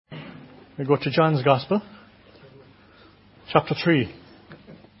We go to John's Gospel, chapter 3.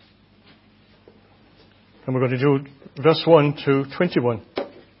 And we're going to do verse 1 to 21.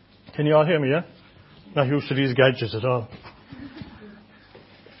 Can you all hear me, yeah? Not used to these gadgets at all.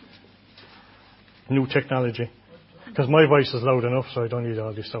 New technology. Because my voice is loud enough, so I don't need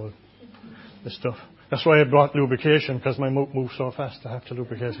all this stuff. That's why I brought lubrication, because my mouth moves so fast, I have to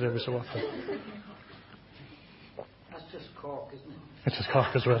lubricate it every so often. That's just cork, isn't it? It's just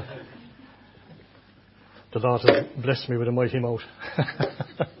cork as well. The Lord has blessed me with a mighty mouth.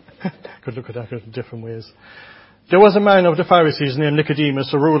 Could look at that in different ways. There was a man of the Pharisees named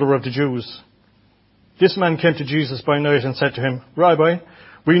Nicodemus, a ruler of the Jews. This man came to Jesus by night and said to him, Rabbi,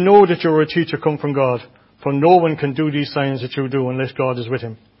 we know that you are a teacher come from God, for no one can do these signs that you do unless God is with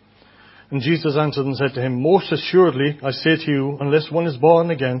him. And Jesus answered and said to him, Most assuredly, I say to you, unless one is born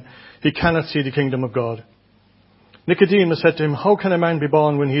again, he cannot see the kingdom of God. Nicodemus said to him, How can a man be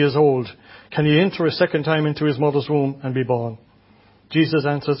born when he is old? Can he enter a second time into his mother's womb and be born? Jesus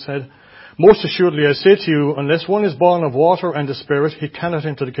answered and said, Most assuredly, I say to you, unless one is born of water and the Spirit, he cannot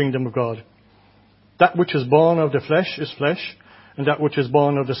enter the kingdom of God. That which is born of the flesh is flesh, and that which is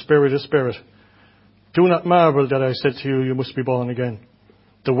born of the Spirit is spirit. Do not marvel that I said to you, you must be born again.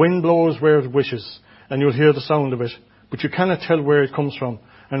 The wind blows where it wishes, and you'll hear the sound of it, but you cannot tell where it comes from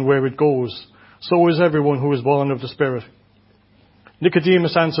and where it goes. So is everyone who is born of the Spirit.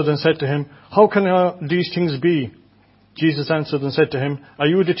 Nicodemus answered and said to him, How can these things be? Jesus answered and said to him, Are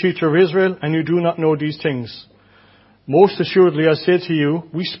you the teacher of Israel, and you do not know these things? Most assuredly I say to you,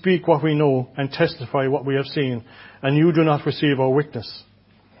 we speak what we know and testify what we have seen, and you do not receive our witness.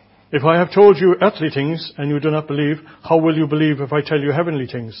 If I have told you earthly things, and you do not believe, how will you believe if I tell you heavenly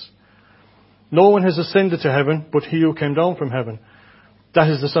things? No one has ascended to heaven, but he who came down from heaven. That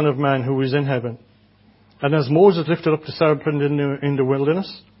is the Son of Man who is in heaven. And as Moses lifted up the serpent in the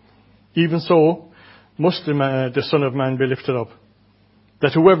wilderness, even so must the Son of Man be lifted up,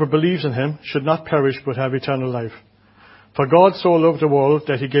 that whoever believes in him should not perish but have eternal life. For God so loved the world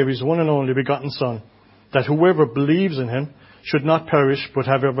that he gave his one and only begotten Son, that whoever believes in him should not perish but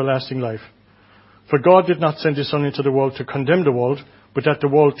have everlasting life. For God did not send his Son into the world to condemn the world, but that the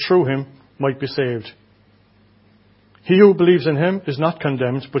world through him might be saved. He who believes in him is not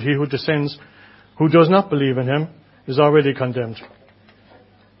condemned, but he who does not believe in him is already condemned.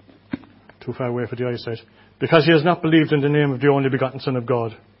 Too far away for the eyesight. Because he has not believed in the name of the only begotten Son of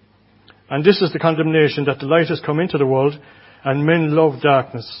God. And this is the condemnation, that the light has come into the world, and men love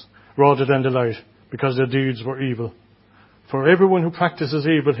darkness rather than the light, because their deeds were evil. For everyone who practices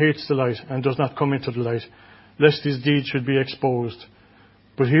evil hates the light and does not come into the light, lest his deeds should be exposed.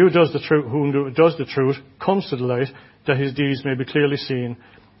 But he who does the truth comes to the light, that his deeds may be clearly seen,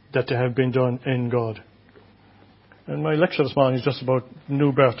 that they have been done in God. And my lecture this morning is just about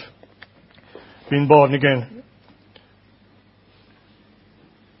new birth, being born again.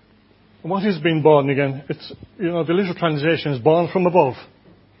 What is being born again? It's, the literal translation is born from above.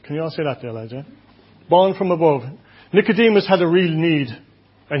 Can you all say that there, lads? Yeah? Born from above. Nicodemus had a real need,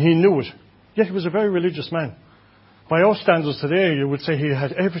 and he knew it. Yet he was a very religious man. By our standards today, you would say he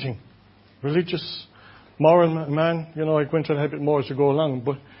had everything. Religious, moral man. I go into that a bit more as we go along,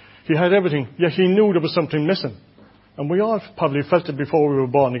 but he had everything. Yet he knew there was something missing. And we all probably felt it before we were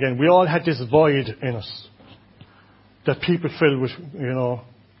born again. We all had this void in us that people fill with,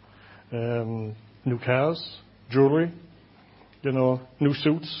 new cars, jewellery, new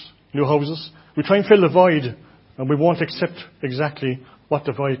suits, new houses. We try and fill the void, and we won't accept exactly what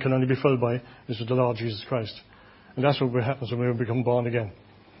the void can only be filled by, is with the Lord Jesus Christ. And that's what happens when we become born again.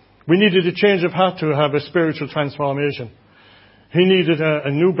 We needed a change of heart to have a spiritual transformation. He needed a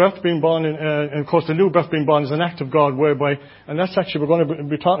new birth being born, and of course the new birth being born is an act of God whereby, and that's actually, we're going to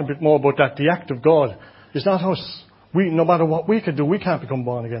be talking a bit more about that, the act of God. It's not us. No matter what we can do, we can't become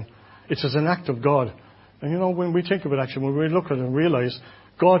born again. It's as an act of God. And when we think of it actually, when we look at it and realize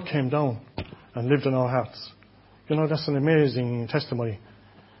God came down and lived in our hearts. That's an amazing testimony.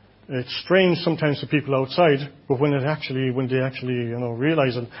 It's strange sometimes to people outside, but when they actually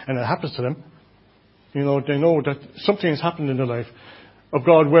realize it and it happens to them, they know that something has happened in the life of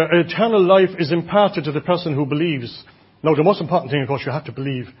God where eternal life is imparted to the person who believes. Now, the most important thing, of course, you have to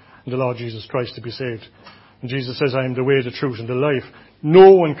believe in the Lord Jesus Christ to be saved. And Jesus says, I am the way, the truth, and the life.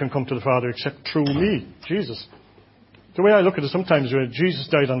 No one can come to the Father except through me, Jesus. The way I look at it sometimes, Jesus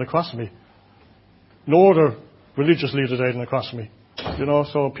died on the cross for me. No other religious leader died on the cross for me.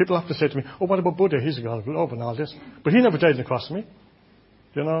 So people have to say to me, what about Buddha? He's a God of love and all this. But he never died on the cross for me.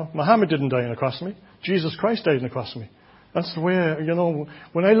 Muhammad didn't die on the cross for me. Jesus Christ died on the cross for me. That's the way,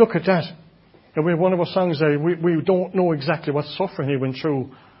 when I look at that, and one of our songs, we don't know exactly what suffering he went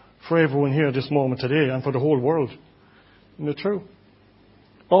through for everyone here this moment today and for the whole world. Isn't it true?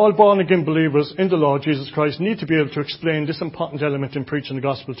 All born-again believers in the Lord Jesus Christ need to be able to explain this important element in preaching the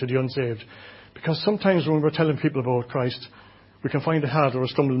gospel to the unsaved. Because sometimes when we're telling people about Christ, we can find it hard or a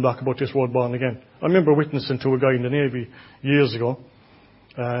stumbling block about this word born again. I remember witnessing to a guy in the Navy years ago,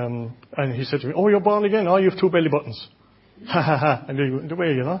 and he said to me, "Oh, you're born again? Oh, you have 2 belly buttons." Ha ha ha. And the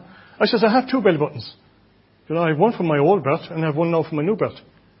way, I says, "I have 2 belly buttons. I have one from my old birth and I have one now from my new birth."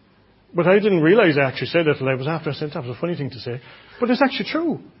 But I didn't realize I actually said that till I was after. I said that was a funny thing to say. But it's actually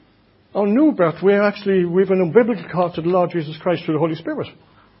true. Our new birth, we've an umbilical cord to the Lord Jesus Christ through the Holy Spirit.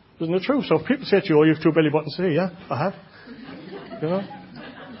 Isn't it true? So if people say to you, "Oh, you have 2 belly buttons," say, "Yeah, I have."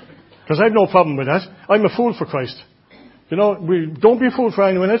 Because I have no problem with that. I'm a fool for Christ. Don't be a fool for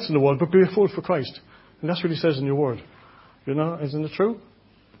anyone else in the world, but be a fool for Christ. And that's what he says in your word. Isn't it true?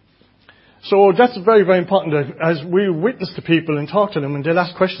 So that's very, very important that as we witness to people and talk to them and they'll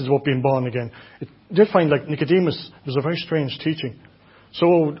ask questions about being born again, they'll find like Nicodemus was a very strange teaching.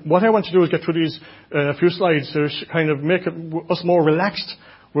 So what I want to do is get through these few slides to kind of make us more relaxed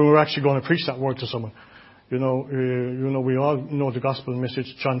when we're actually going to preach that word to someone. We all know the gospel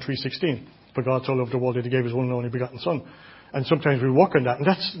message, John 3:16. For God so loved the world that he gave his one and only begotten Son. And sometimes we work on that, and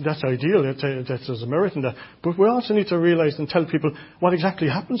that's ideal. There's a merit in that. But we also need to realize and tell people what exactly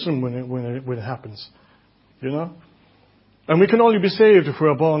happens to them when it happens. And we can only be saved if we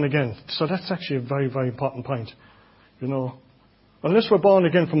are born again. So that's actually a very, very important point. Unless we're born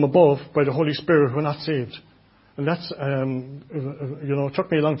again from above by the Holy Spirit, we're not saved. And that's, it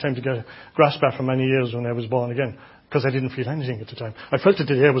took me a long time to get a grasp that for many years when I was born again, because I didn't feel anything at the time. I felt it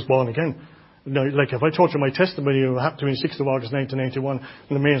the day I was born again. Now, like if I told you my testimony, it happened to me 6th of August 1991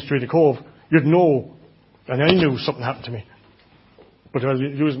 in the main street of Cove, you'd know, and I knew something happened to me. But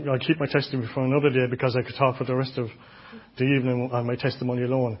I'll keep my testimony for another day because I could talk for the rest of the evening on my testimony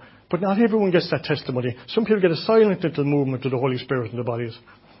alone. But not everyone gets that testimony. Some people get a silent little movement of the Holy Spirit in their bodies,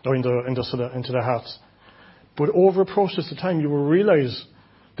 or into their hearts. But over a process of time, you will realize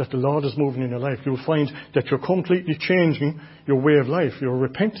that the Lord is moving in your life. You will find that you're completely changing your way of life. Your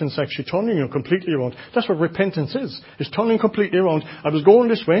repentance actually turning you completely around. That's what repentance is. It's turning completely around. I was going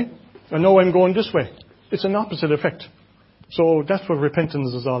this way, and now I'm going this way. It's an opposite effect. So that's what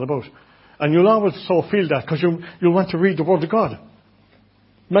repentance is all about. And you'll always so feel that because you'll want to read the Word of God.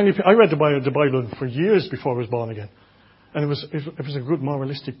 I read the Bible for years before I was born again. And it was a good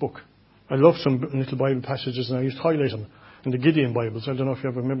moralistic book. I love some little Bible passages, and I used to highlight them. In the Gideon Bibles. I don't know if you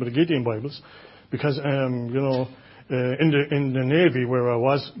ever remember the Gideon Bibles. Because, in the Navy where I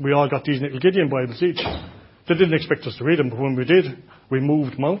was, we all got these little Gideon Bibles each. They didn't expect us to read them, but when we did, we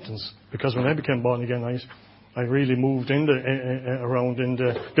moved mountains. Because when I became born again, I really moved around.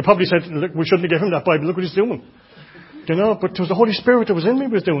 They probably said, "Look, we shouldn't have given him that Bible. Look what he's doing." But it was the Holy Spirit that was in me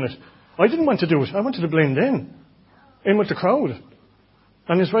was doing it. I didn't want to do it. I wanted to blend in with the crowd.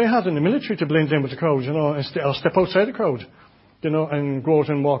 And it's very hard in the military to blend in with the crowd, or step outside the crowd, and go out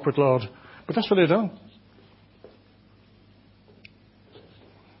and walk with Lord. But that's what they done.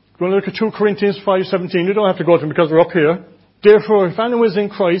 We're going to look at 2 Corinthians 5:17. You don't have to go to them because we're up here. Therefore, if anyone is in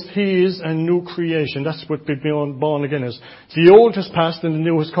Christ, he is a new creation. That's what being born again is. The old has passed and the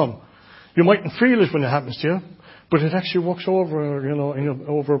new has come. You mightn't feel it when it happens to you, but it actually works over,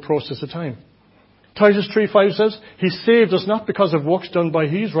 over a process of time. Titus 3:5 says, He saved us not because of works done by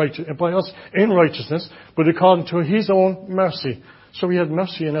us in righteousness, but according to His own mercy. So He had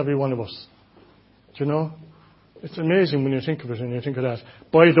mercy in every one of us. It's amazing when you think of it and you think of that.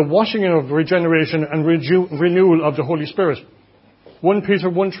 By the washing of regeneration and renewal of the Holy Spirit. 1 Peter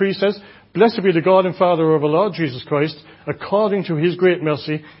 1:3 says, Blessed be the God and Father of our Lord Jesus Christ. According to His great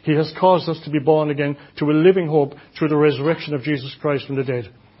mercy, He has caused us to be born again to a living hope through the resurrection of Jesus Christ from the dead.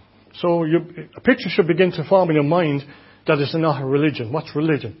 So a picture should begin to form in your mind that it's not a religion. What's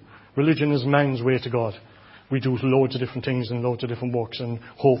religion? Religion is man's way to God. We do loads of different things and loads of different works, and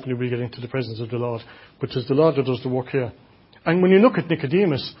hopefully we get into the presence of the Lord. But it's the Lord that does the work here. And when you look at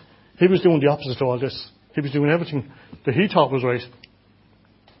Nicodemus, he was doing the opposite of all this. He was doing everything that he thought was right.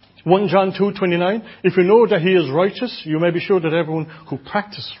 1 John 2:29, If you know that He is righteous, you may be sure that everyone who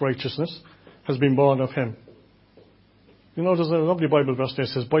practices righteousness has been born of Him. There's a lovely Bible verse there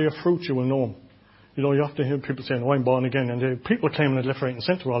that says, By your fruit you will know Him. You often hear people saying, I'm born again. And people are claiming it left, right and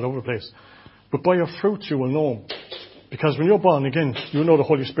centre all over the place. But by your fruit you will know Him. Because when you're born again, you know the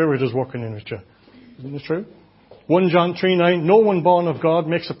Holy Spirit is working in with you. Isn't it true? 1 John 3:9, No one born of God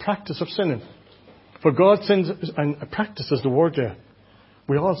makes a practice of sinning. For God sins, and a practice is the word there.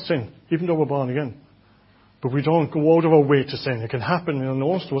 We all sin, even though we're born again. But we don't go out of our way to sin. It can happen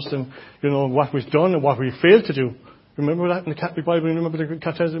unknowns to us, and what we've done and what we failed to do. Remember that in the Catholic Bible? Remember the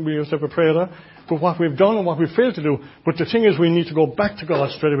catechism? We used to have a prayer there. But what we've done and what we've failed to do. But the thing is, we need to go back to God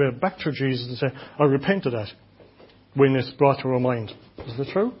straight away, back to Jesus and say, I repent of that, when it's brought to our mind. Is that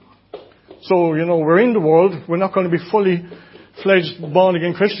true? So, we're in the world. We're not going to be fully fledged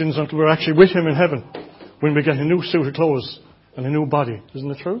born-again Christians until we're actually with Him in heaven, when we get a new suit of clothes and a new body. Isn't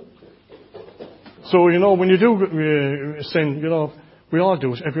it true? So, when you do sin, we all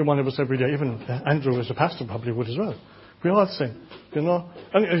do it, every one of us every day. Even Andrew as a pastor probably would as well. We all sin, And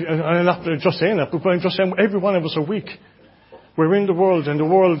I'm not just saying that, but I'm just saying every one of us are weak. We're in the world, and the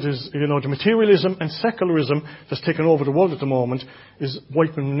world is, the materialism and secularism that's taken over the world at the moment is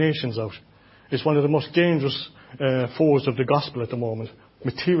wiping nations out. It's one of the most dangerous foes of the gospel at the moment.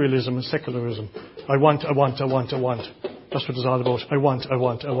 Materialism and secularism. I want. That's what it's all about. I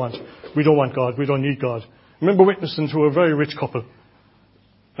want. We don't want God. We don't need God. I remember witnessing to a very rich couple.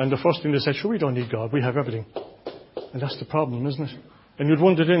 And the first thing they said, sure, we don't need God. We have everything. And that's the problem, isn't it? And you'd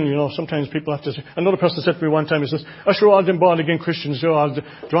wonder then, sometimes people have to say. Another person said to me one time, he says, sure, all them born-again Christians, they're all the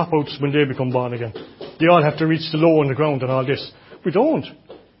dropouts when they become born again. They all have to reach the low on the ground and all this. We don't.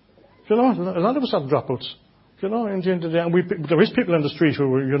 A lot of us are dropouts. In the end of the day, and there is people on the street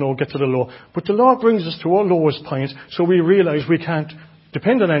who, get to the low. But the Lord brings us to our lowest point, so we realize we can't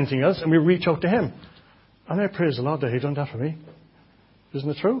depend on anything else, and we reach out to Him. And I praise the Lord that He done that for me. Isn't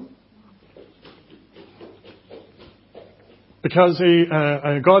it true? Because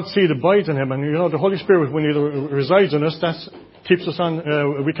God's seed abides in Him, and the Holy Spirit, when He resides in us, that keeps us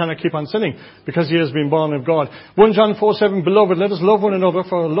on. We cannot keep on sinning because He has been born of God. 1 John 4:7, Beloved, let us love one another,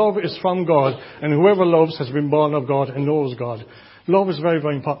 for love is from God, and whoever loves has been born of God and knows God. Love is very,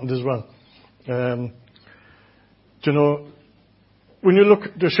 very important as well. When you look,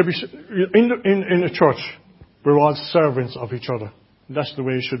 there should be in a church, we're all servants of each other. That's the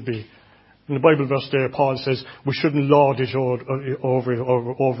way it should be. In the Bible verse there, Paul says we shouldn't lord it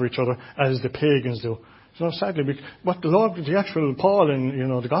over each other as the pagans do. Sadly, what the actual Paul in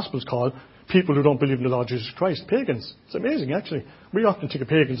the Gospels call people who don't believe in the Lord Jesus Christ, pagans. It's amazing, actually. We often think of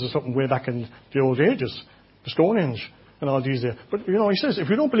pagans as something way back in the old ages, the Stone Age, and all these there. But he says if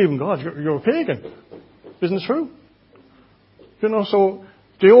you don't believe in God, you're a pagan. Isn't it true? So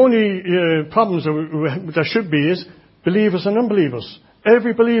the only problems that there should be is believers and unbelievers.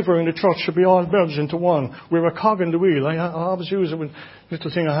 Every believer in the church should be all merged into one. We're a cog in the wheel. I always use it with the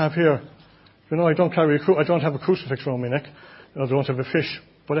little thing I have here. I don't I don't have a crucifix around my neck. I don't have a fish.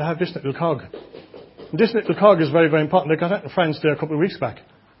 But I have this little cog. And this little cog is very, very important. I got that in France there a couple of weeks back.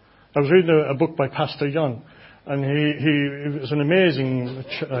 I was reading a book by Pastor Young. And he was an amazing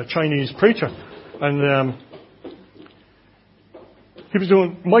Chinese preacher. And he was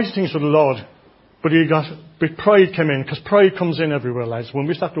doing mighty things for the Lord. But pride came in, because pride comes in everywhere, lads. When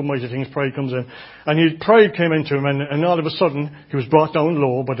we start doing mighty things, pride comes in. And pride came into him, and all of a sudden, he was brought down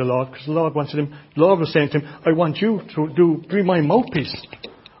low by the Lord, because the Lord wanted him. The Lord was saying to him, I want you to be my mouthpiece.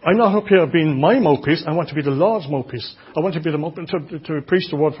 I'm not up here being my mouthpiece, I want to be the Lord's mouthpiece. I want to be the mouthpiece to preach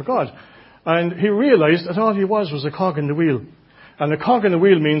the word for God. And he realized that all he was a cog in the wheel. And a cog in the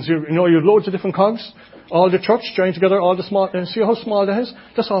wheel means, you have loads of different cogs. All the church joined together, all the small, and see how small that is?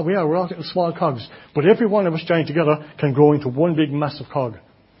 That's all we are. We're all little small cogs. But every one of us joined together can grow into one big massive cog.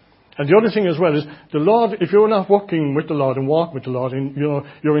 And the other thing as well is, the Lord, if you're not working with the Lord and walk with the Lord, and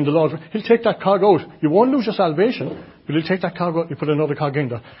you're in the Lord, He'll take that cog out. You won't lose your salvation, but He'll take that cog out, you put another cog in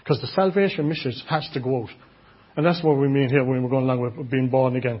there. Because the salvation mission has to go out. And that's what we mean here when we're going along with being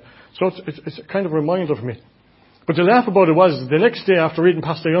born again. So it's a kind of a reminder for me. But the laugh about it was, the next day after reading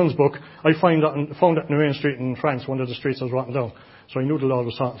Pastor Young's book, I found that in Main Street in France, one of the streets I was walking down. So I knew the Lord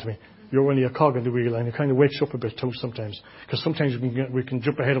was talking to me. You're only a cog in the wheel, and it kind of wakes you up a bit too sometimes. Because sometimes we can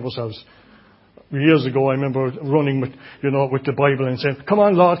jump ahead of ourselves. Years ago, I remember running with the Bible and saying, come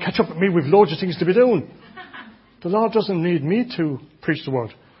on, Lord, catch up with me, we've loads of things to be doing. The Lord doesn't need me to preach the word.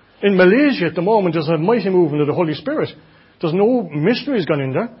 In Malaysia at the moment, there's a mighty movement of the Holy Spirit. There's no missionaries gone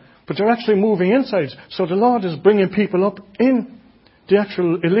in there. But they're actually moving inside. So the Lord is bringing people up in the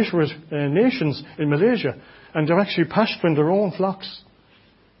actual illiterate nations in Malaysia. And they're actually pasturing their own flocks.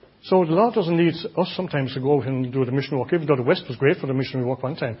 So the Lord doesn't need us sometimes to go out and do the missionary work. Even though the West was great for the missionary work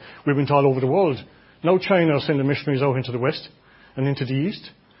one time. We went all over the world. Now China is sending missionaries out into the West and into the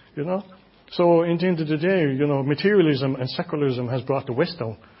East. So in the end of the day, materialism and secularism has brought the West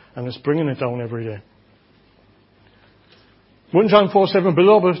down. And it's bringing it down every day. 1 John 4:7,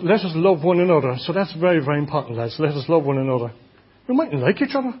 Beloved, let us love one another. So that's very, very important, lads. Let us love one another. We mightn't like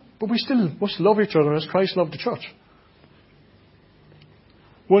each other, but we still must love each other as Christ loved the church.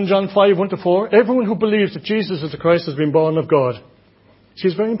 1 John 5:1-4, everyone who believes that Jesus is the Christ has been born of God. See,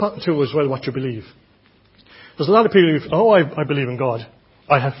 it's very important too as well what you believe. There's a lot of people who, I believe in God.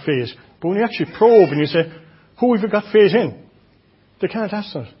 I have faith. But when you actually probe and you say, who have you got faith in? They can't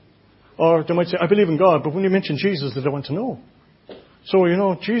answer it. Or they might say, I believe in God, but when you mention Jesus, they don't want to know. So,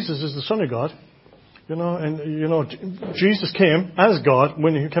 Jesus is the Son of God. Jesus came as God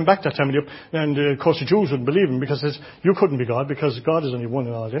when he came back that time. And of course the Jews wouldn't believe him because you couldn't be God because God is only one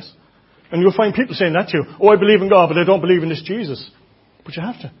in all this. And you'll find people saying that to you. I believe in God, but I don't believe in this Jesus. But you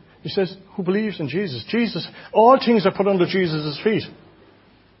have to. He says, who believes in Jesus? Jesus, all things are put under Jesus' feet.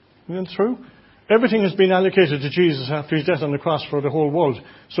 Isn't that true? Everything has been allocated to Jesus after his death on the cross for the whole world.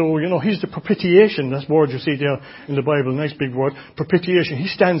 So, he's the propitiation. That's the word you see there in the Bible. Nice big word. Propitiation. He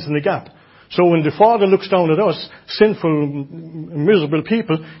stands in the gap. So when the Father looks down at us, sinful, miserable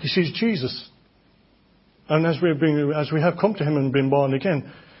people, he sees Jesus. And as we have come to him and been born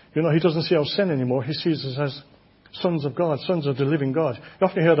again, he doesn't see our sin anymore. He sees us as sons of God, sons of the living God. You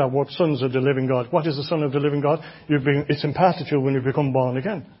often hear that word, sons of the living God. What is the son of the living God? It's imparted to you when you become born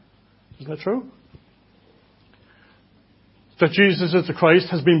again. Isn't that true? That Jesus is the Christ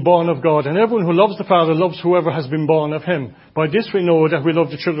has been born of God, and everyone who loves the Father loves whoever has been born of him. By this we know that we love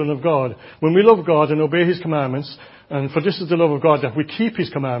the children of God, when we love God and obey his commandments, and for this is the love of God, that we keep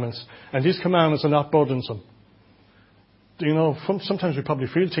his commandments, and his commandments are not burdensome. Sometimes we probably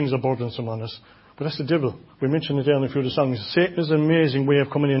feel things are burdensome on us, but that's the devil. We mentioned it there in a few of the songs. Satan is an amazing way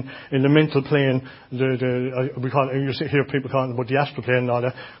of coming in the mental plane. You hear people talking about the astral plane and all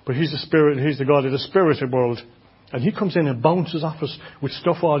that, but he's the spirit, he's the God of the spiritual world. And he comes in and bounces off us with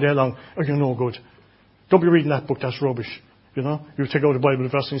stuff all day long. Oh, you're no good. Don't be reading that book, that's rubbish. You take out the Bible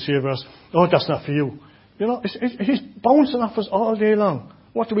verse and see a verse. Oh, that's not for you. He's bouncing off us all day long.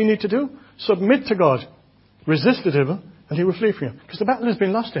 What do we need to do? Submit to God. Resist the devil, and he will flee from you. Because the battle has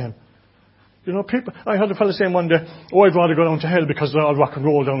been lost to him. I heard a fellow saying one day, I'd rather go down to hell because they're all rock and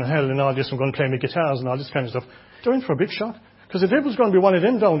roll down to hell and all this, I'm going to play my guitars and all this kind of stuff. They're in for a big shot. Because the devil's going to be one of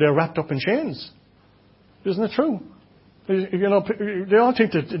them down there wrapped up in chains. Isn't it true? They all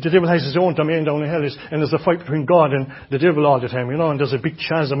think that the devil has his own domain down in hell, and there's a fight between God and the devil all the time, and there's a big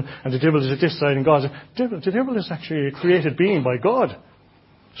chasm, and the devil is at this side, and God's the devil is actually a created being by God.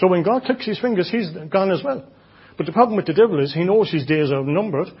 So when God clicks his fingers, he's gone as well. But the problem with the devil is he knows his days are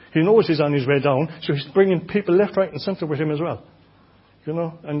numbered, he knows he's on his way down, so he's bringing people left, right, and centre with him as well.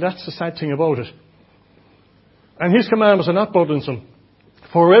 And that's the sad thing about it. And his commandments are not burdensome.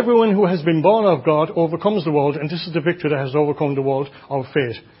 For everyone who has been born of God overcomes the world, and this is the victory that has overcome the world, our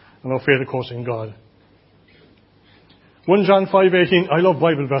faith. And our faith, of course, in God. 1 John 5:18, I love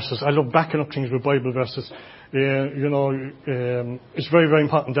Bible verses. I love backing up things with Bible verses. It's very, very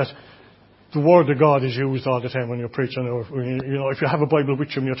important that the Word of God is used all the time when you're preaching. Or, if you have a Bible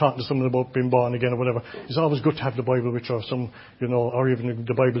with you and you're talking to someone about being born again or whatever, it's always good to have the Bible with you or or even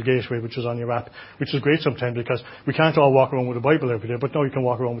the Bible Gateway, which is on your app, which is great sometimes because we can't all walk around with a Bible every day, but now you can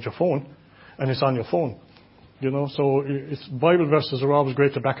walk around with your phone, and it's on your phone. So Bible verses are always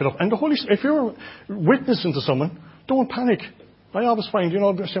great to back it up. And the Holy Spirit, if you're witnessing to someone, don't panic. I always find, saying,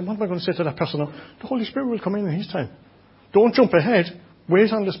 what am I going to say to that person now? The Holy Spirit will come in his time. Don't jump ahead.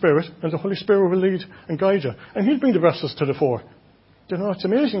 Wait on the Spirit, and the Holy Spirit will lead and guide you. And he'll bring the verses to the fore. It's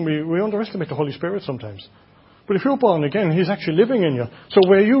amazing. We underestimate the Holy Spirit sometimes. But if you're born again, he's actually living in you. So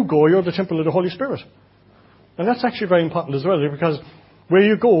where you go, you're the temple of the Holy Spirit. And that's actually very important as well, because where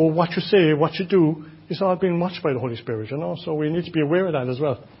you go, what you say, what you do, is all being watched by the Holy Spirit, So we need to be aware of that as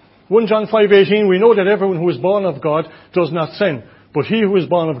well. 1 John 5:18, we know that everyone who is born of God does not sin. But he who is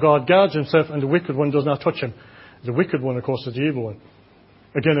born of God guards himself, and the wicked one does not touch him. The wicked one, of course, is the evil one.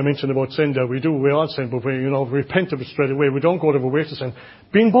 Again, I mentioned about sin there. We all sin, but we repent of it straight away. We don't go out of our way to sin.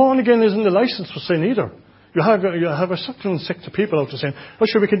 Being born again isn't a license for sin either. You have a certain sect of people out there saying,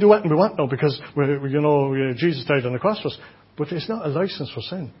 sure, we can do what we want now because, Jesus died on the cross for us. But it's not a license for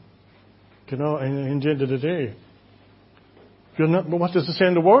sin. In the end of the day. But what does it say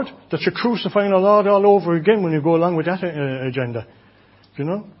in the Word? That you're crucifying the Lord all over again when you go along with that agenda.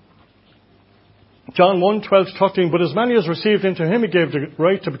 John 1:12-13, but as many as received into him, he gave the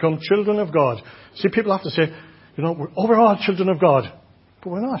right to become children of God. See, people have to say, we're all children of God. But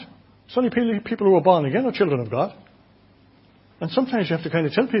we're not. It's only people who are born again are children of God. And sometimes you have to kind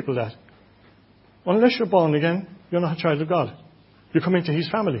of tell people that. Unless you're born again, you're not a child of God. You come into his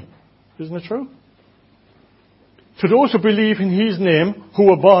family. Isn't it true? To those who believe in his name, who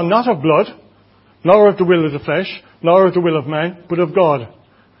were born not of blood, nor of the will of the flesh, nor of the will of man, but of God.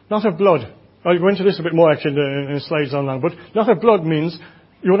 Not of blood. I'll go into this a bit more actually in the slides online, but not of blood means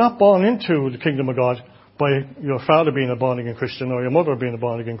you're not born into the kingdom of God by your father being a born-again Christian or your mother being a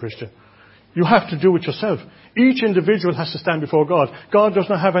born-again Christian. You have to do it yourself. Each individual has to stand before God. God does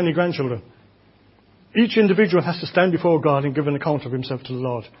not have any grandchildren. Each individual has to stand before God and give an account of himself to the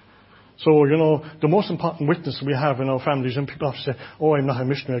Lord. So, the most important witness we have in our families, and people often say, oh, I'm not a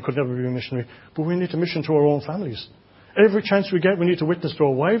missionary, I could never be a missionary. But we need to mission to our own families. Every chance we get, we need to witness to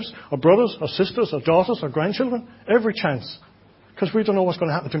our wives, our brothers, our sisters, our daughters, our grandchildren. Every chance. Because we don't know what's going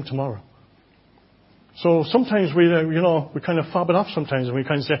to happen to them tomorrow. So sometimes we kind of fob it off sometimes, and we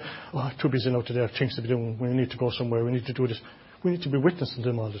kind of say, oh, I'm too busy now today, I have things to be doing, we need to go somewhere, we need to do this. We need to be witnessing to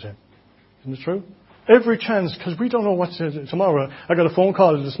them all the time. Isn't it true? Every chance, because we don't know what's tomorrow. I got a phone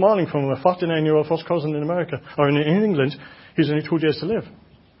call this morning from a 49-year-old first cousin in America, or in England. He's only 2 days to live.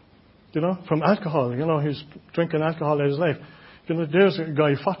 From alcohol. He's drinking alcohol all his life. There's a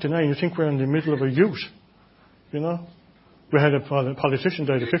guy, 49, you think we're in the middle of a youth. We had a politician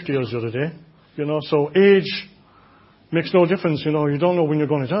died at 50 years the other day. So age makes no difference. You don't know when you're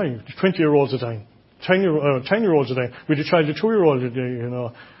going to die. 20-year-olds are dying. 10-year-olds are dying. We had a child, a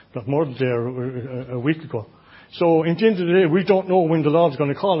 2-year-old, got murdered there a week ago. So in the end of the day, we don't know when the Lord's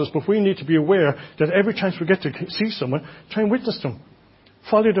going to call us, but we need to be aware that every chance we get to see someone, try and witness them.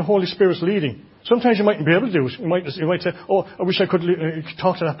 Follow the Holy Spirit's leading. Sometimes you mightn't be able to do it. You might say, oh, I wish I could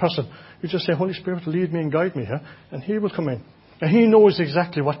talk to that person. You just say, Holy Spirit, lead me and guide me here, and He will come in. And He knows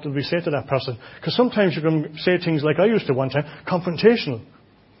exactly what we say to that person. Because sometimes you can say things like I used to one time, confrontational.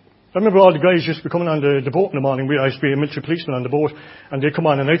 I remember all the guys used to be coming on the boat in the morning. I used to be a military policeman on the boat, and they'd come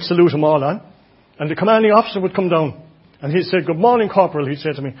on, and I'd salute them all on. And the commanding officer would come down, and he'd say, good morning, Corporal, he'd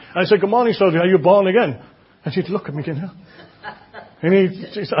say to me. And I'd say, good morning, soldier, are you born again? And he'd look at me again, and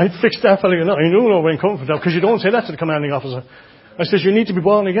I'd fix that fella, I knew where I'm coming from, because you don't say that to the commanding officer. I says, you need to be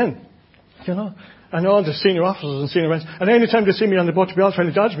born again. And all the senior officers and senior ranks, and any time they see me on the boat, they'll be all trying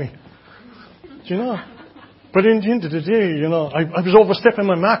to dodge me. But in the end of the day, I was overstepping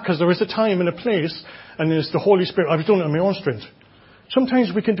my mark, because there is a time and a place, and there's the Holy Spirit. I was doing it on my own strength.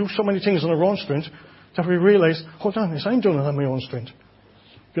 Sometimes we can do so many things on our own strength that we realize, hold on, yes, I'm doing it on my own strength.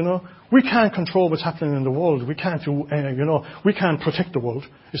 We can't control what's happening in the world. We can't do, we can't protect the world.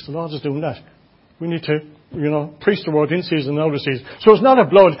 It's the Lord that's doing that. We need to, preach the word in season and out of season. So it's not of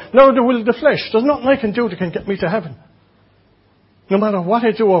blood, nor the will of the flesh. There's nothing I can do that can get me to heaven. No matter what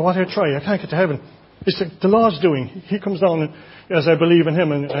I do or what I try, I can't get to heaven. It's the Lord's doing. He comes down as I believe in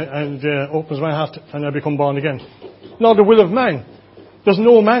Him and opens my heart and I become born again. Not the will of man. There's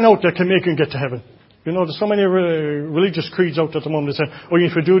no man out there can make you get to heaven. There's so many religious creeds out there at the moment that say, oh,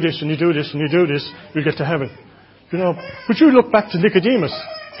 if you do this and you do this and you do this, you'll get to heaven. But you look back to Nicodemus.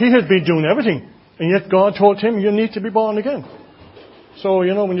 He had been doing everything. And yet God told him, you need to be born again. So,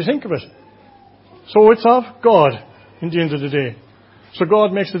 when you think of it. So it's of God in the end of the day. So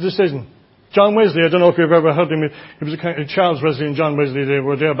God makes the decision. John Wesley, I don't know if you've ever heard him. He was Charles Wesley and John Wesley. They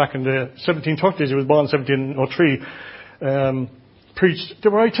were there back in the 1730s. He was born in 1703. Preached. They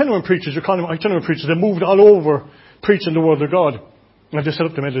were itinerant preachers. You call them itinerant preachers. They moved all over preaching the word of God. And they set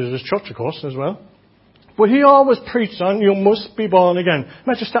up the Methodist Church, of course, as well. But he always preached on, you must be born again.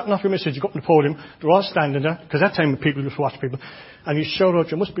 Imagine starting off your message, you go up on the podium, they're all standing there, because that time people used to watch people, and he shouted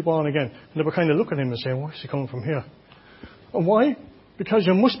out, you must be born again. And they were kind of looking at him and saying, why is he coming from here? And why? Because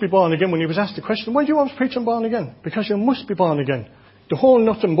you must be born again. When he was asked the question, why do you always preach on born again? Because you must be born again. The whole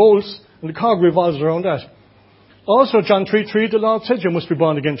nut and bolts, and the cog revolves around that. Also, John 3:3, the Lord said you must be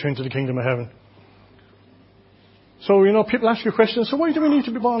born again to enter the kingdom of heaven. So, people ask you questions, so why do we need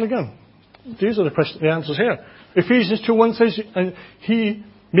to be born again? These are the answers here. Ephesians 2:1 says, and He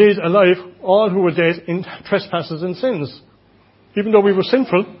made alive all who were dead in trespasses and sins. Even though we were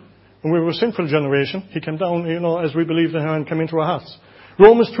sinful, and we were a sinful generation, He came down, as we believed in Him and came into our hearts.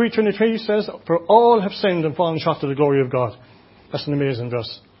 Romans 3:23 says, for all have sinned and fallen short of the glory of God. That's an amazing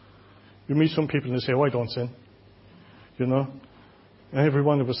verse. You meet some people and they say, oh, I don't sin. And every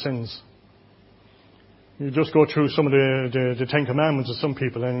one of us sins. You just go through some of the Ten Commandments of some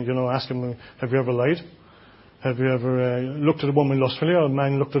people and, ask them, have you ever lied? Have you ever looked at a woman lustfully, or a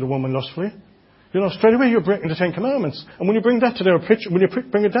man looked at a woman lustfully? Straight away you're breaking the Ten Commandments. And when you bring that to their picture, when you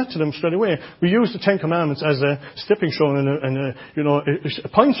bring that to them straight away, we use the Ten Commandments as a stepping stone and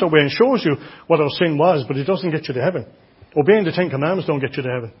it points our way and shows you what our sin was, but it doesn't get you to heaven. Obeying the Ten Commandments don't get you to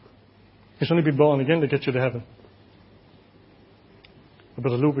heaven. It's only being born again to get you to heaven. I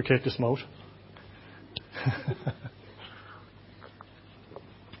better lubricate this mouth.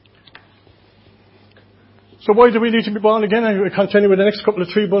 So why do we need to be born again? I will continue with the next couple of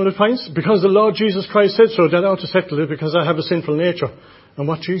 3 bullet points. Because the Lord Jesus Christ said so, that ought to settle it, because I have a sinful nature. And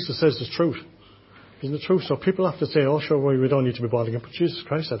what Jesus says is truth. Isn't it true? So people have to say, oh sure, we don't need to be born again. But Jesus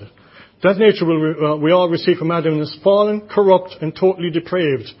Christ said it. That nature we all receive from Adam is fallen, corrupt, and totally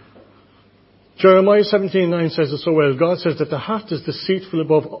depraved. Jeremiah 17:9 says it so well. God says that the heart is deceitful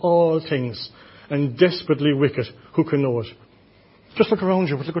above all things and desperately wicked. Who can know it? Just look around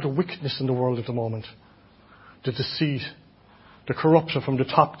you. Look at the wickedness in the world at the moment. The deceit, the corruption from the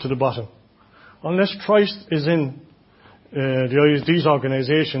top to the bottom. Unless Christ is in these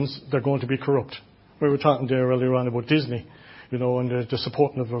organisations, they're going to be corrupt. We were talking there earlier on about Disney, and the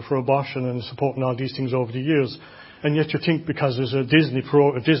supporting for abortion and supporting all these things over the years. And yet you think because there's a Disney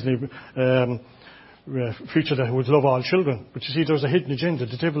feature that would love all children. But you see, there's a hidden agenda.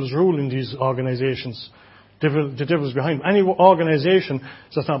 The devil's ruling these organisations. The devil's behind any organisation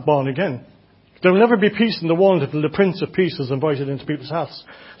that's not born again. There will never be peace in the world until the Prince of Peace is invited into people's hearts.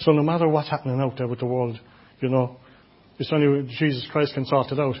 So no matter what's happening out there with the world, it's only Jesus Christ can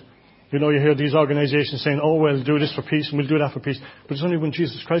sort it out. You hear these organisations saying, oh, well, do this for peace and we'll do that for peace. But it's only when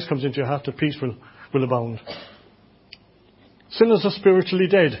Jesus Christ comes into your heart that peace will abound. Sinners are spiritually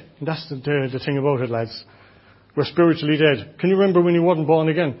dead. And that's the thing about it, lads. We're spiritually dead. Can you remember when you weren't born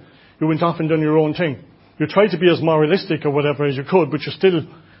again? You went off and done your own thing. You tried to be as moralistic or whatever as you could, but you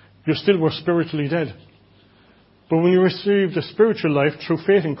still were spiritually dead. But when you received a spiritual life through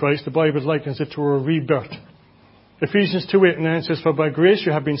faith in Christ, the Bible likens it to a rebirth. Ephesians 2:8-9 says, for by grace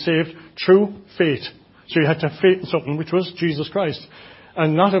you have been saved through faith. So you had to have faith in something, which was Jesus Christ.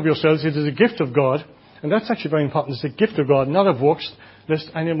 And not of yourselves, it is a gift of God. And that's actually very important. It's a gift of God, not of works,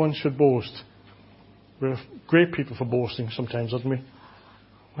 lest anyone should boast. We're great people for boasting sometimes, aren't we?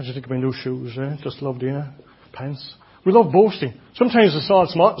 What do you think of my new shoes? Just lovely, pants. We love boasting. Sometimes it's all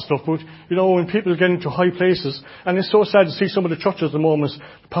smart stuff, but, when people get into high places, and it's so sad to see some of the churches at the moment,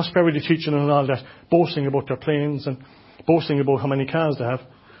 prosperity teaching and all that, boasting about their planes and boasting about how many cars they have.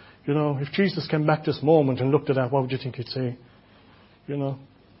 If Jesus came back this moment and looked at that, what would you think he'd say?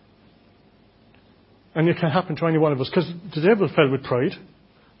 And it can happen to any one of us, because the devil fell with pride.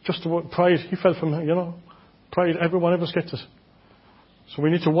 Just the word pride, he fell from, pride, every one of us gets it. So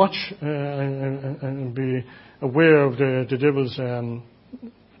we need to watch and be aware of the devil's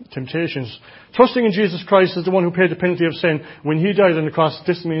temptations. Trusting in Jesus Christ is the one who paid the penalty of sin. When he died on the cross,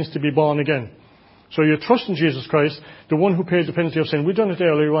 this means to be born again. So you trust in Jesus Christ, the one who paid the penalty of sin. We've done it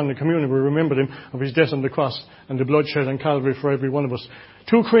earlier on in the communion. We remembered him of his death on the cross and the blood shed on Calvary for every one of us.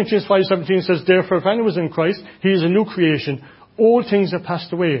 2 Corinthians 5:17 says, therefore, if anyone is in Christ, he is a new creation. All things have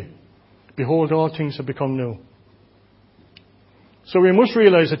passed away. Behold, all things have become new. So we must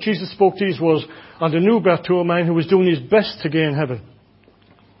realize that Jesus spoke these words on the new birth to a man who was doing his best to gain heaven.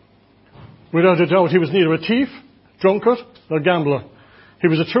 Without a doubt, he was neither a thief, drunkard, nor gambler. He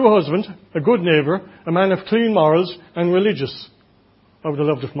was a true husband, a good neighbour, a man of clean morals, and religious. I would have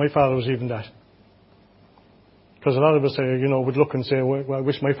loved if my father was even that. Because a lot of us, would look and say, well, I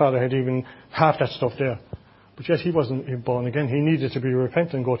wish my father had even half that stuff there. But yet he wasn't born again. He needed to be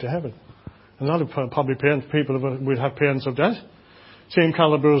repentant and go to heaven. A lot of probably people would have parents of that. Same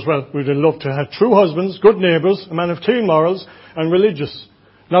caliber as well. We'd love to have true husbands, good neighbours, a man of clean morals, and religious.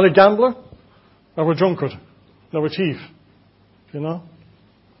 Not a gambler, or a drunkard, nor a thief.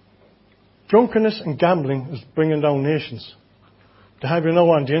 Drunkenness and gambling is bringing down nations. To have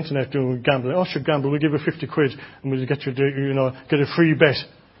on the internet doing gambling. Oh, should gamble, we'll give you 50 quid and we'll get you, get a free bet.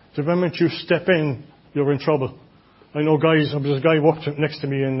 The moment you step in, you're in trouble. I know guys, there was a guy walked next to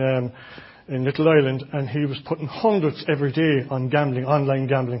me in Little Island, and he was putting hundreds every day on gambling, online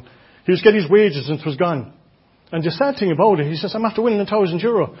gambling. He was getting his wages and it was gone. And the sad thing about it, he says, I'm after winning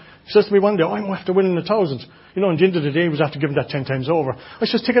 €1,000. He says to me one day, I'm after winning 1,000. And at the end of the day, he was after giving that 10 times over. I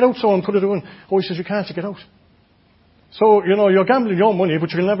says, take it out, so and put it in. Oh, he says, you can't take it out. So, you're gambling your money, but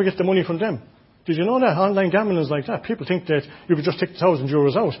you'll never get the money from them. Did you know that? Online gambling is like that. People think that you could just take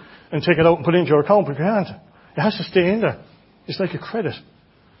 €1,000 out and take it out and put it into your account, but you can't. It has to stay in there. It's like a credit.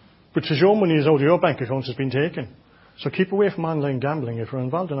 Because your money is out of your bank account, it's been taken. So keep away from online gambling. If you're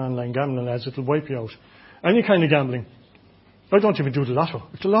involved in online gambling, lads, it'll wipe you out. Any kind of gambling. I don't even do the lotto.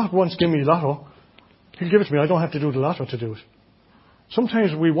 If the Lord wants to give me lotto, he'll give it to me. I don't have to do the lotto to do it.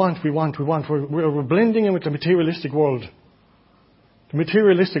 Sometimes we want. We're blending in with the materialistic world. The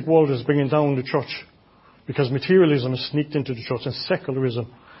materialistic world is bringing down the church. Because materialism has sneaked into the church and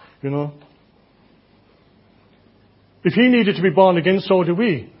secularism, If he needed to be born again, so do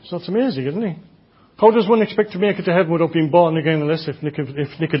we. So that's amazing, isn't it? How does one expect to make it to heaven without being born again unless if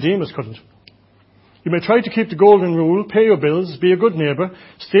Nicodemus couldn't? You may try to keep the golden rule, pay your bills, be a good neighbour,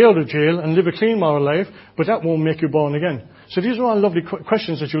 stay out of jail and live a clean moral life, but that won't make you born again. So these are all lovely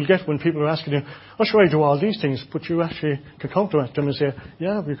questions that you'll get when people are asking you, oh, sure, I do all these things, but you actually can counteract them and say,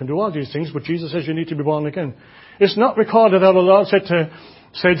 yeah, we can do all these things, but Jesus says you need to be born again. It's not recorded that the Lord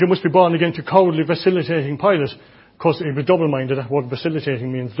said you must be born again to cowardly, vacillating Pilate. Of course, it was double-minded. That word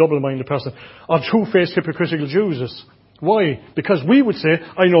vacillating means double-minded person. Or two-faced hypocritical Jews. Why? Because we would say,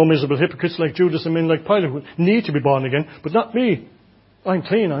 I know miserable hypocrites like Judas and men like Pilate who need to be born again, but not me. I'm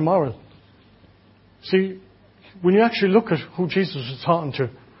clean, I'm moral. See, when you actually look at who Jesus was talking to,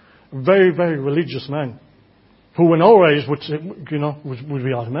 a very, very religious man, who in our eyes would say, would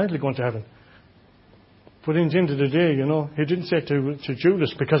be automatically going to heaven. But in the end of the day, he didn't say to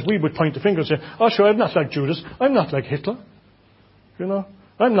Judas, because we would point the finger and say, oh sure, I'm not like Judas, I'm not like Hitler,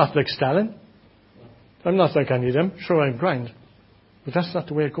 I'm not like Stalin, I'm not like any of them, sure I'm grand. But that's not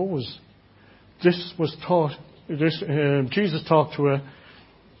the way it goes. This was taught, Jesus talked to a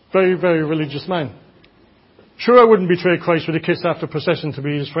very, very religious man. Sure, I wouldn't betray Christ with a kiss after procession to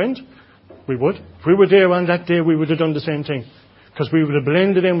be his friend. We would. If we were there on that day, we would have done the same thing. Because we would have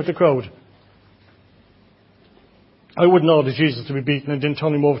blended in with the crowd. I wouldn't order Jesus to be beaten and then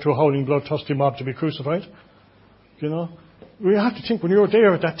turn him over to a howling, bloodthirsty mob to be crucified. We have to think when you're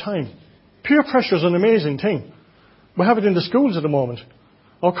there at that time. Peer pressure is an amazing thing. We have it in the schools at the moment.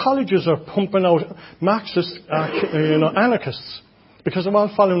 Our colleges are pumping out Marxist, anarchists because they're all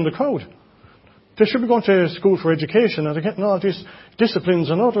following the crowd. They should be going to school for education and they're getting all these disciplines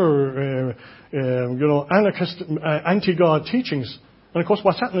and other, anarchist, anti-God teachings. And of course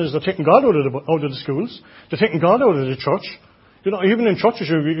what's happening is they're taking God out of the schools. They're taking God out of the church. Even in churches,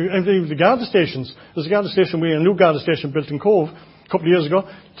 the Garda stations. There's a Garda station, a new Garda station built in Cove a couple of years ago.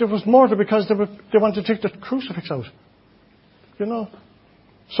 There was murder because they wanted to take the crucifix out.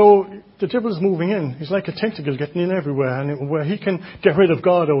 So the devil's moving in. He's like a tentacle getting in everywhere, and where he can get rid of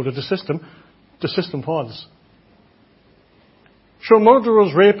God out of the system falls. Sure,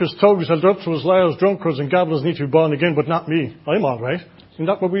 murderers, rapists, thugs, adulterers, liars, drunkards and gamblers need to be born again, but not me. I'm all right. Isn't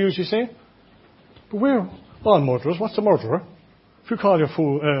that what we usually say? But we're all murderers. What's a murderer? If you call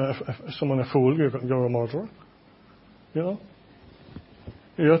someone a fool, you're a murderer.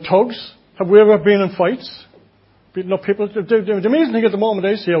 Thugs. Have we ever been in fights? Beating up people? The amazing thing at the moment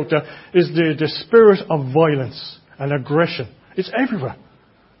I see out there is the spirit of violence and aggression. It's everywhere.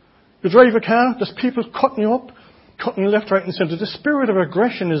 You drive a car, there's people cutting you up, cutting left, right and centre. The spirit of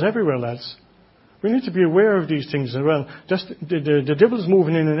aggression is everywhere, lads. We need to be aware of these things as well. The devil's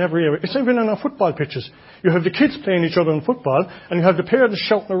moving in every area. It's even on our football pitches. You have the kids playing each other in football, and you have the parents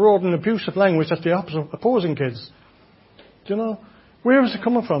shouting a road in abusive language at the opposing kids. Where is it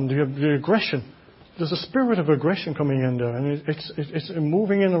coming from? The aggression. There's a spirit of aggression coming in there, and it's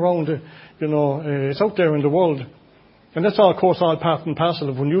moving in around. It's out there in the world. And that's all, of course, all part and parcel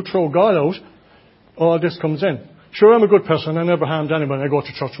of when you throw God out, all this comes in. Sure, I'm a good person. I never harmed anyone. I go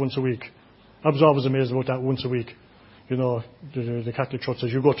to church once a week. I was always amazed about that, once a week. The Catholic Church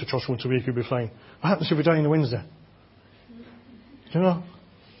says, you go to church once a week, you'll be fine. What happens if you die on a Wednesday?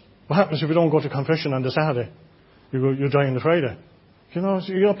 What happens if you don't go to confession on the Saturday? You die on the Friday.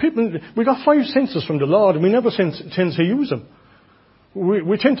 People, we got 5 senses from the Lord, and we never tend to use them.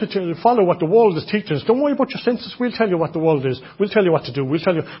 We tend to follow what the world is teaching us. Don't worry about your senses. We'll tell you what the world is. We'll tell you what to do. We'll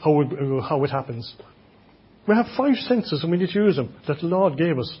tell you how it happens. We have 5 senses and we need to use them that the Lord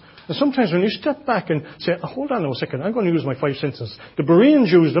gave us. And sometimes when you step back and say, hold on a second, I'm going to use my 5 senses. The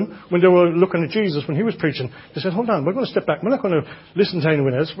Bereans used them when they were looking at Jesus when he was preaching. They said, hold on, we're going to step back. We're not going to listen to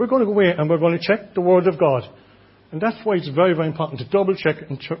anyone else. We're going to go away and we're going to check the Word of God. And that's why it's very, very important to double check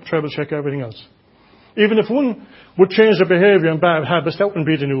and treble check everything else. Even if one would change their behaviour and bad habits, that wouldn't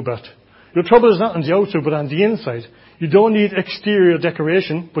be the new birth. Your trouble is not on the outside, but on the inside. You don't need exterior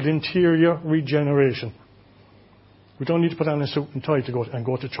decoration, but interior regeneration. We don't need to put on a suit and tie to go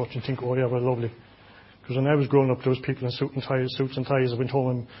to church and think, oh yeah, we're lovely. Because when I was growing up, there was people in suits and ties have been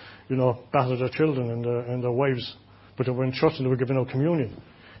home and, battered their children and their wives. But they were in church and they were giving out communion.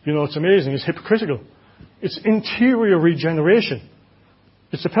 It's amazing. It's hypocritical. It's interior regeneration.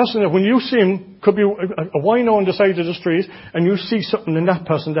 It's a person that when you see him, could be a wino on the side of the street, and you see something in that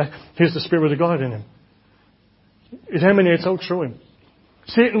person that has the Spirit of God in him. It emanates out through him.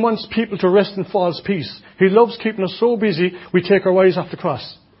 Satan wants people to rest in false peace. He loves keeping us so busy, we take our eyes off the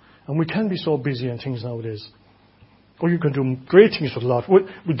cross. And we can be so busy in things nowadays. Or you can do great things for the Lord.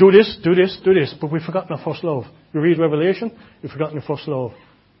 We do this, but we've forgotten our first love. You read Revelation, you've forgotten your first love.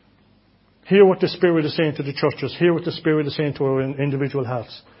 Hear what the Spirit is saying to the churches. Hear what the Spirit is saying to our individual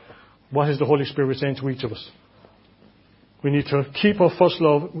hearts. What is the Holy Spirit saying to each of us? We need to keep our first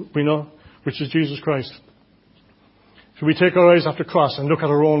love, which is Jesus Christ. So we take our eyes off the cross and look at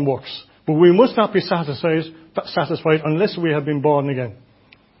our own works. But we must not be satisfied unless we have been born again.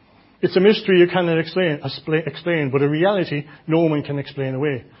 It's a mystery you cannot explain, but a reality no one can explain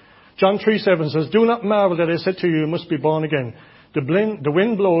away. John 3:7 says, do not marvel that I said to you, you must be born again. The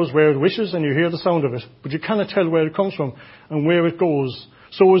wind blows where it wishes and you hear the sound of it, but you cannot tell where it comes from and where it goes.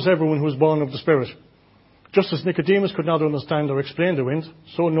 So is everyone who is born of the Spirit. Just as Nicodemus could not understand or explain the wind,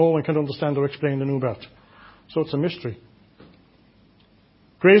 so no one can understand or explain the new birth. So it's a mystery.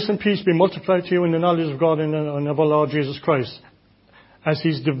 Grace and peace be multiplied to you in the knowledge of God and of our Lord Jesus Christ, as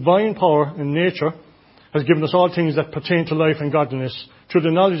his divine power and nature has given us all things that pertain to life and godliness, through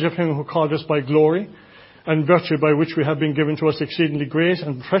the knowledge of him who called us by glory and virtue, by which we have been given to us exceedingly great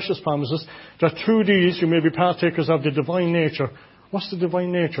and precious promises, that through these you may be partakers of the divine nature. What's the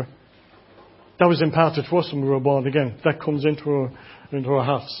divine nature? That was imparted to us when we were born again. That comes into our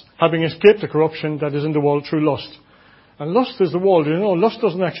hearts. Having escaped the corruption that is in the world through lust. And lust is the world, lust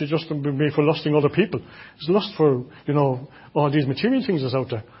doesn't actually just be for lusting other people. It's lust for, all these material things that's out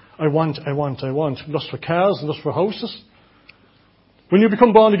there. I want. Lust for cars, lust for houses. When you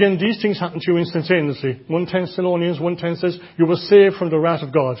become born again, these things happen to you instantaneously. 1 Thessalonians 1:10 says, you were saved from the wrath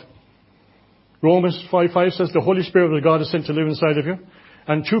of God. Romans 5:5 says, the Holy Spirit of God is sent to live inside of you.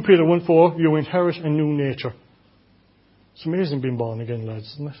 And 2 Peter 1:4, you inherit a new nature. It's amazing being born again,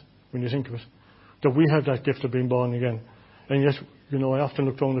 lads, isn't it? When you think of it. That we have that gift of being born again. And yet, I often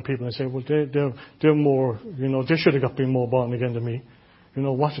look down at people and say, well, they're more, they should have been more born again than me.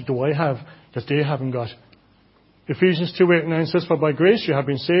 What do I have that they haven't got? Ephesians 2:8-9 says, for by grace you have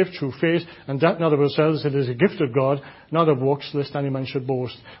been saved through faith, and that not of ourselves, it is a gift of God, not of works, lest any man should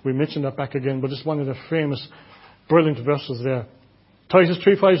boast. We mentioned that back again, but it's one of the famous, brilliant verses there. Titus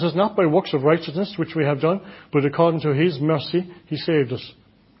 3:5 says, not by works of righteousness which we have done, but according to his mercy he saved us.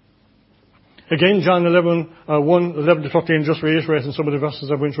 Again, John 11:13, just reiterating some of the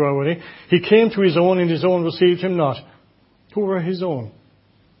verses I went through already. He came to his own, and his own received him not. Who were his own?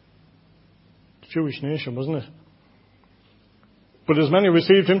 The Jewish nation, wasn't it? But as many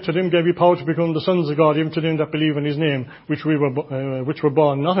received him, to them gave he power to become the sons of God, even to them that believe in his name, which were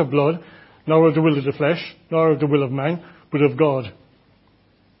born not of blood, nor of the will of the flesh, nor of the will of man, but of God.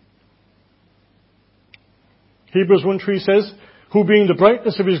 Hebrews 1:3 says, who being the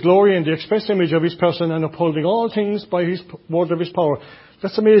brightness of his glory and the express image of his person, and upholding all things by his word of his power.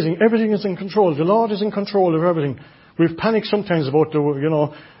 That's amazing. Everything is in control. The Lord is in control of everything. We've panicked sometimes about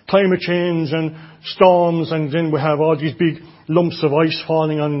climate change and storms, and then we have all these big lumps of ice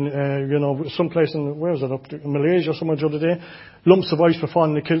falling on, someplace where is it, up in Malaysia or somewhere the other day. Lumps of ice were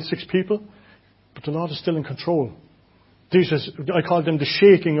falling and killed 6 people. But the Lord is still in control. I call them the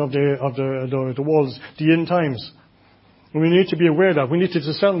shaking of the walls, the end times. And we need to be aware of that. We need to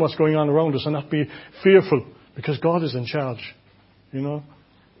discern what's going on around us and not be fearful, because God is in charge, When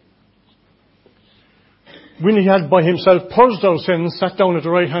he had by himself purged our sins, sat down at the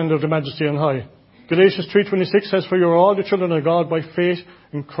right hand of the Majesty on high. Galatians 3:26 says, for you are all the children of God by faith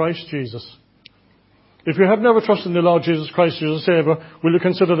in Christ Jesus. If you have never trusted in the Lord Jesus Christ as your Saviour, will you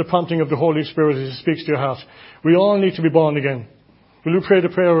consider the prompting of the Holy Spirit as he speaks to your heart? We all need to be born again. Will you pray the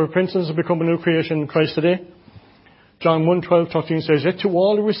prayer of repentance and become a new creation in Christ today? John 1:12-13 says, yet to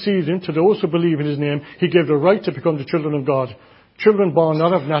all who received him, to those who believe in his name, he gave the right to become the children of God. Children born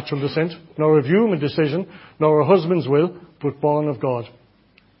not of natural descent, nor of human decision, nor a husband's will, but born of God.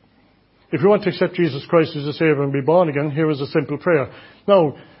 If you want to accept Jesus Christ as a Saviour and be born again, here is a simple prayer.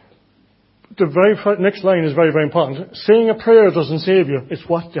 Now, the very next line is very, very important. Saying a prayer doesn't save you. It's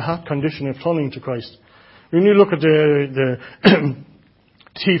what the heart condition of turning to Christ. When you look at the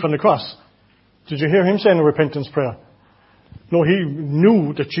thief on the cross, did you hear him saying a repentance prayer? No, he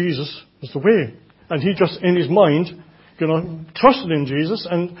knew that Jesus was the way. And he just, in his mind, trusted in Jesus.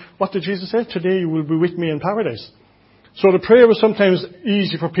 And what did Jesus say? Today you will be with me in paradise. So the prayer was sometimes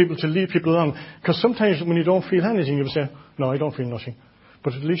easy for people to lead people along. Because sometimes when you don't feel anything, you will say, no, I don't feel nothing.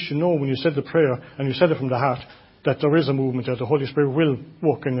 But at least when you said the prayer, and you said it from the heart, that there is a movement, that the Holy Spirit will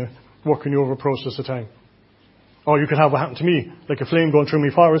work in you over a process of time. Or you could have what happened to me, like a flame going through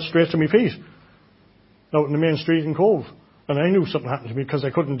my forehead straight to my feet, out in the main street in Cove. And I knew something happened to me because I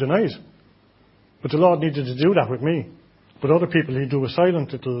couldn't deny it. But the Lord needed to do that with me. But other people, he'd do a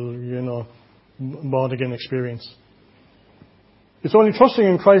silent little, born again experience. It's only trusting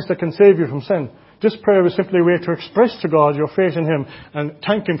in Christ that can save you from sin. This prayer is simply a way to express to God your faith in him and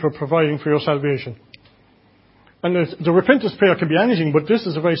thank him for providing for your salvation. And the repentance prayer can be anything, but this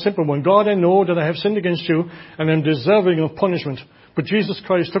is a very simple one. God, I know that I have sinned against you and am deserving of punishment. But Jesus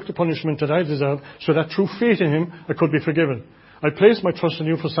Christ took the punishment that I deserve so that through faith in him I could be forgiven. I place my trust in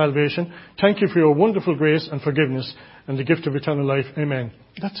you for salvation. Thank you for your wonderful grace and forgiveness and the gift of eternal life. Amen.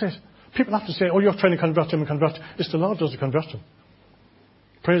 That's it. People have to say, oh, you're trying to convert him and convert. It's the Lord does the converting.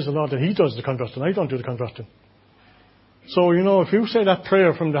 Praise the Lord that he does the converting. I don't do the converting. So, if you say that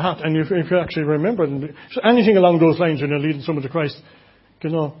prayer from the heart, and if you actually remember anything along those lines when you're leading someone to Christ,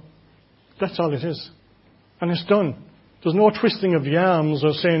 that's all it is. And it's done. There's no twisting of the arms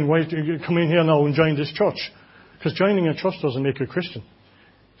or saying, why you come in here now and join this church. Because joining a church doesn't make you a Christian.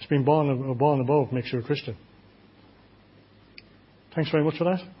 It's being born above makes you a Christian. Thanks very much for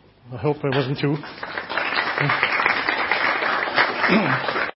that. I hope I wasn't too...